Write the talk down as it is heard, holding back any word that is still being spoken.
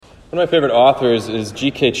One of my favorite authors is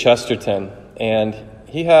G.K. Chesterton, and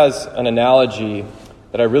he has an analogy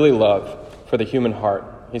that I really love for the human heart.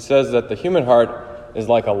 He says that the human heart is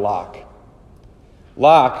like a lock.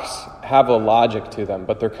 Locks have a logic to them,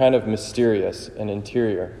 but they're kind of mysterious and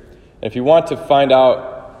interior. And if you want to find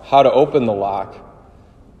out how to open the lock,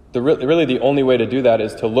 really the only way to do that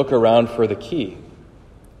is to look around for the key.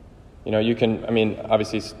 You know,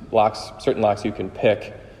 obviously certain locks you can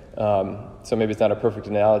pick, so maybe it's not a perfect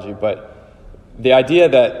analogy, but the idea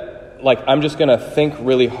that, I'm just going to think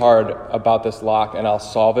really hard about this lock and I'll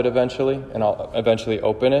solve it eventually, and I'll eventually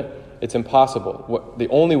open it, it's impossible. The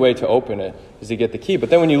only way to open it is to get the key. But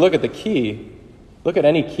then when you look at the key, look at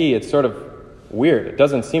any key, it's sort of weird. It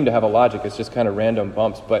doesn't seem to have a logic. It's just kind of random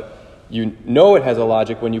bumps. But you know it has a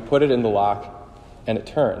logic when you put it in the lock and it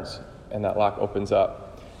turns and that lock opens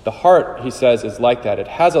up. The heart, he says, is like that. It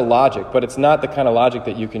has a logic, but it's not the kind of logic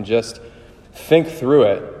that you can just think through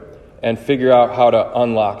it and figure out how to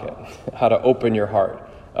unlock it, how to open your heart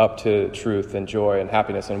up to truth and joy and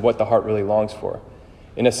happiness and what the heart really longs for.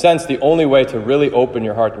 In a sense, the only way to really open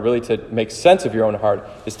your heart and really to make sense of your own heart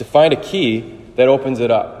is to find a key that opens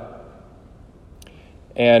it up.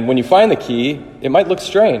 And when you find the key, it might look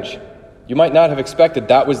strange. You might not have expected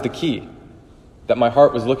that was the key that my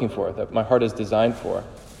heart was looking for, that my heart is designed for.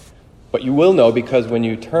 But you will know because when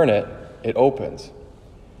you turn it, it opens.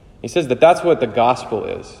 He says that that's what the gospel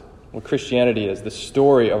is, what Christianity is, the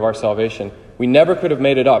story of our salvation. We never could have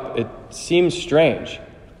made it up. It seems strange,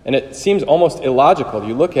 and it seems almost illogical.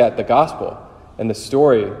 You look at the gospel and the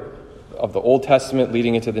story of the Old Testament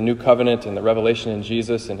leading into the New Covenant and the revelation in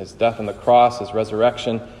Jesus and his death on the cross, his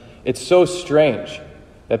resurrection. It's so strange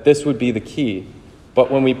that this would be the key.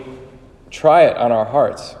 But when we try it on our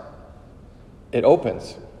hearts, it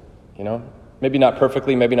opens, Maybe not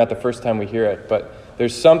perfectly, maybe not the first time we hear it, but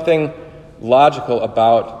there's something logical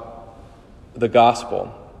about the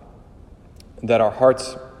gospel that our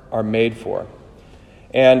hearts are made for.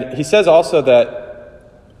 And he says also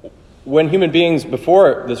that when human beings,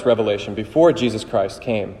 before this revelation, before Jesus Christ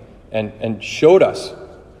came and showed us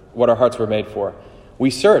what our hearts were made for, we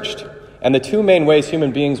searched. And the two main ways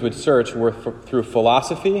human beings would search were through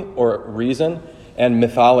philosophy or reason and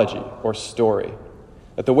mythology or story.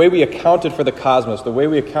 That the way we accounted for the cosmos, the way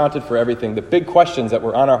we accounted for everything, the big questions that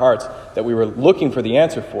were on our hearts that we were looking for the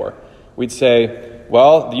answer for, we'd say,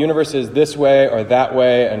 well, the universe is this way or that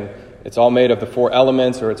way, and it's all made of the four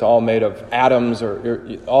elements, or it's all made of atoms, or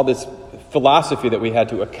all this philosophy that we had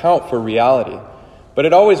to account for reality. But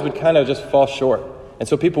it always would kind of just fall short. And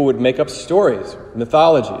so people would make up stories,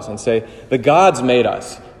 mythologies, and say, the gods made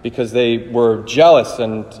us because they were jealous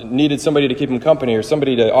and needed somebody to keep them company or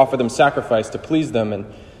somebody to offer them sacrifice to please them.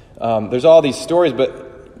 And there's all these stories,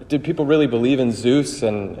 but did people really believe in Zeus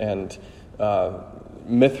and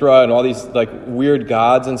Mithra and all these weird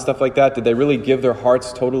gods and stuff like that? Did they really give their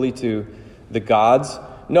hearts totally to the gods?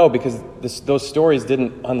 No, because those stories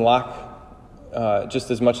didn't unlock, just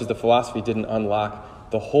as much as the philosophy didn't unlock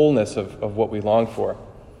the wholeness of what we long for.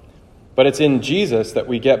 But it's in Jesus that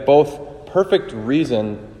we get both perfect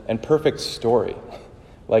reason and perfect story.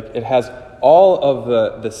 It has all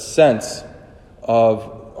of the sense of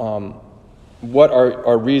what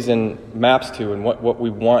our reason maps to and what we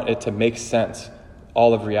want it to make sense,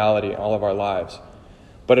 all of reality, all of our lives.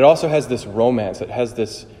 But it also has this romance, it has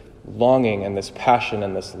this longing and this passion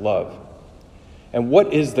and this love. And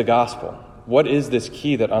what is the gospel? What is this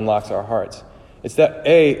key that unlocks our hearts? It's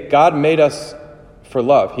that, God made us for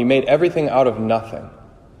love. He made everything out of nothing.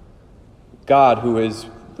 God, who is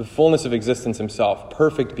the fullness of existence himself,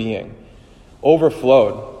 perfect being,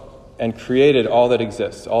 overflowed and created all that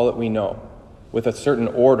exists, all that we know, with a certain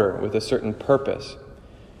order, with a certain purpose.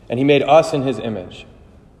 And he made us in his image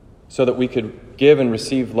so that we could give and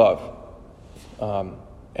receive love.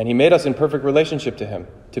 And he made us in perfect relationship to him,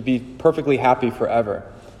 to be perfectly happy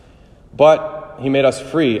forever. But he made us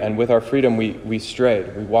free, and with our freedom we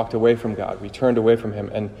strayed. We walked away from God. We turned away from him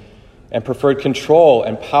and preferred control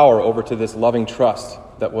and power over to this loving trust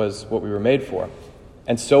that was what we were made for.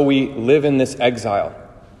 And so we live in this exile.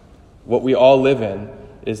 What we all live in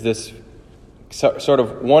is this sort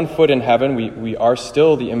of one foot in heaven. We are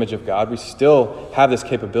still the image of God. We still have this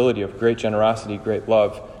capability of great generosity, great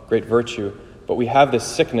love, great virtue. But we have this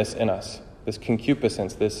sickness in us, this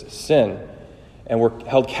concupiscence, this sin. And we're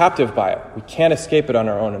held captive by it. We can't escape it on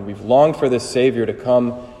our own. And we've longed for this Savior to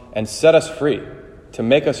come and set us free, to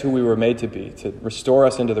make us who we were made to be, to restore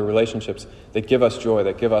us into the relationships that give us joy,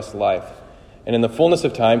 that give us life. And in the fullness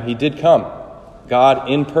of time, he did come. God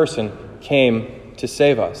in person came to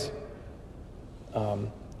save us.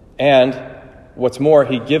 And what's more,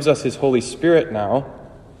 he gives us his Holy Spirit now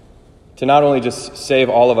to not only just save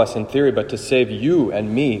all of us in theory, but to save you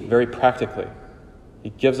and me very practically. He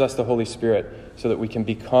gives us the Holy Spirit so that we can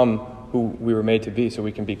become who we were made to be, so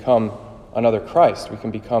we can become another Christ. We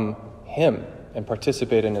can become him and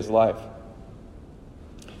participate in his life.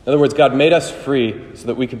 In other words, God made us free so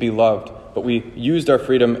that we could be loved, but we used our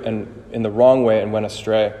freedom in the wrong way and went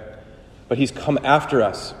astray. But he's come after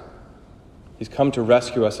us. He's come to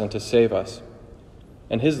rescue us and to save us.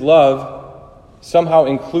 And his love somehow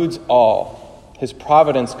includes all. His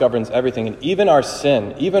providence governs everything. And even our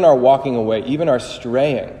sin, even our walking away, even our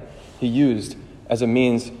straying, he used as a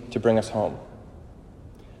means to bring us home.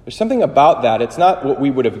 There's something about that. It's not what we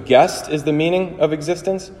would have guessed is the meaning of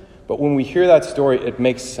existence, but when we hear that story, it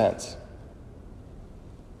makes sense.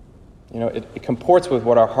 It comports with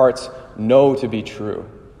what our hearts know to be true.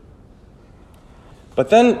 But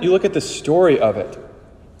then you look at the story of it,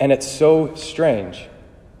 and it's so strange.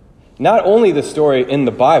 Not only the story in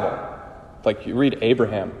the Bible, like you read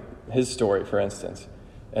Abraham, his story, for instance,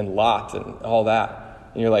 and Lot and all that,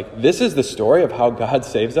 and you're like, this is the story of how God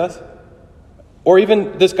saves us? Or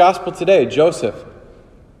even this gospel today, Joseph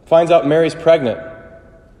finds out Mary's pregnant,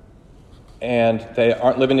 and they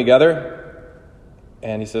aren't living together,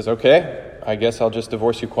 and he says, okay, I guess I'll just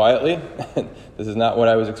divorce you quietly. This is not what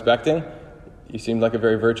I was expecting. You seemed like a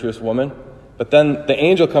very virtuous woman. But then the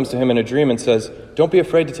angel comes to him in a dream and says, don't be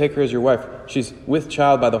afraid to take her as your wife. She's with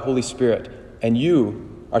child by the Holy Spirit, and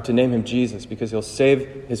you are to name him Jesus because he'll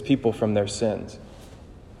save his people from their sins.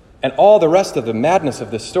 And all the rest of the madness of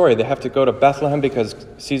this story, they have to go to Bethlehem because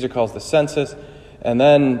Caesar calls the census, and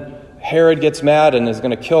then Herod gets mad and is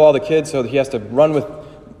going to kill all the kids, so he has to run with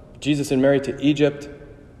Jesus and Mary to Egypt.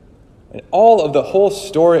 And all of the whole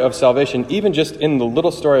story of salvation, even just in the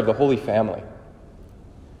little story of the Holy Family,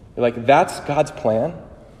 you're like, that's God's plan?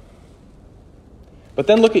 But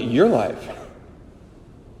then look at your life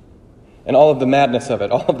and all of the madness of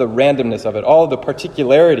it, all of the randomness of it, all of the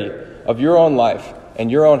particularity of your own life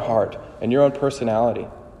and your own heart and your own personality.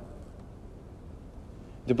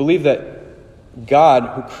 To believe that God,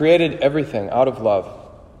 who created everything out of love,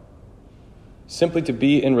 simply to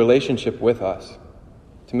be in relationship with us,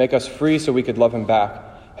 to make us free so we could love him back,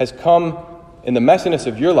 has come in the messiness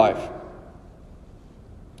of your life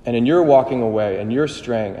and in your walking away and your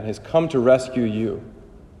straying, and has come to rescue you.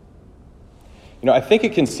 I think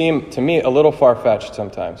it can seem to me a little far-fetched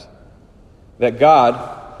sometimes that God,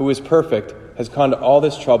 who is perfect, has gone to all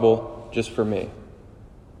this trouble just for me.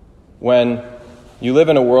 When you live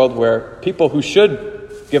in a world where people who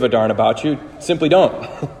should give a darn about you simply don't.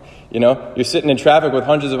 You're sitting in traffic with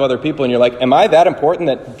hundreds of other people and you're like, am I that important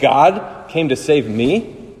that God came to save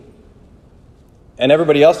me? And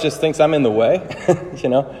everybody else just thinks I'm in the way,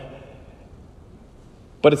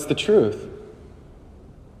 But it's the truth.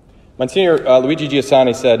 Monsignor Luigi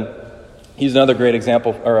Giussani said, he's another great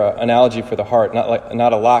example or analogy for the heart,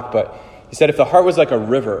 not a lock, but he said if the heart was like a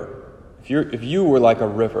river, if you were like a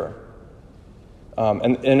river,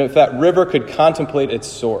 and if that river could contemplate its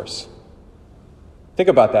source. Think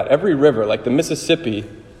about that. Every river, like the Mississippi,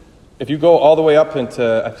 if you go all the way up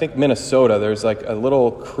into, I think, Minnesota, there's like a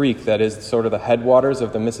little creek that is sort of the headwaters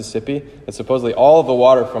of the Mississippi. It's supposedly all of the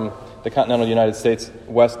water from the continental United States,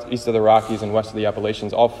 east of the Rockies and west of the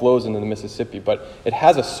Appalachians, all flows into the Mississippi, but it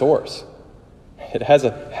has a source. It has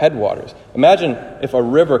a headwaters. Imagine if a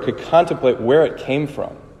river could contemplate where it came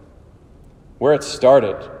from, where it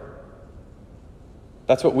started.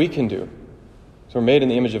 That's what we can do. So we're made in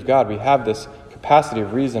the image of God. We have this capacity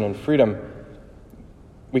of reason and freedom.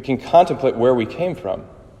 We can contemplate where we came from.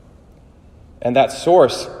 And that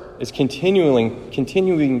source is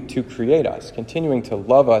continuing to create us, continuing to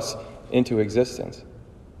love us into existence.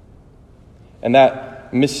 And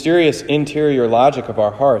that mysterious interior logic of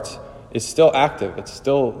our hearts is still active. It's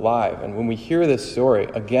still live. And when we hear this story,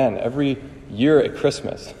 again, every year at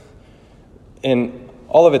Christmas, in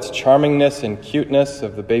all of its charmingness and cuteness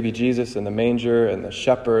of the baby Jesus and the manger and the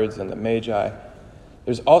shepherds and the magi,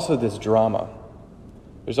 there's also this drama.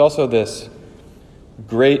 There's also this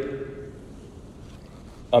great,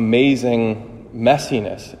 amazing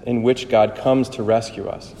messiness in which God comes to rescue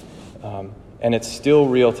us. And it's still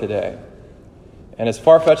real today. And as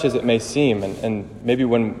far-fetched as it may seem, and maybe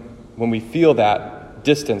when we feel that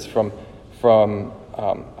distance from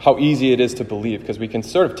how easy it is to believe, because we can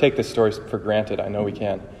sort of take this story for granted, I know we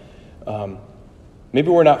can. Maybe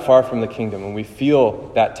we're not far from the kingdom and we feel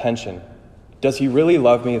that tension. Does he really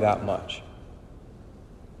love me that much?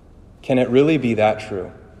 Can it really be that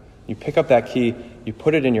true? You pick up that key, you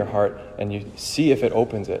put it in your heart, and you see if it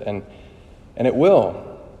opens it, and it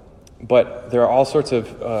will. But there are all sorts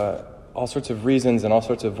of reasons and all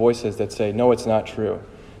sorts of voices that say, no, it's not true.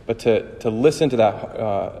 but to listen to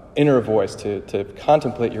that inner voice, to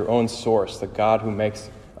contemplate your own source, the God who makes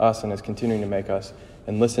us and is continuing to make us,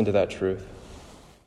 and listen to that truth.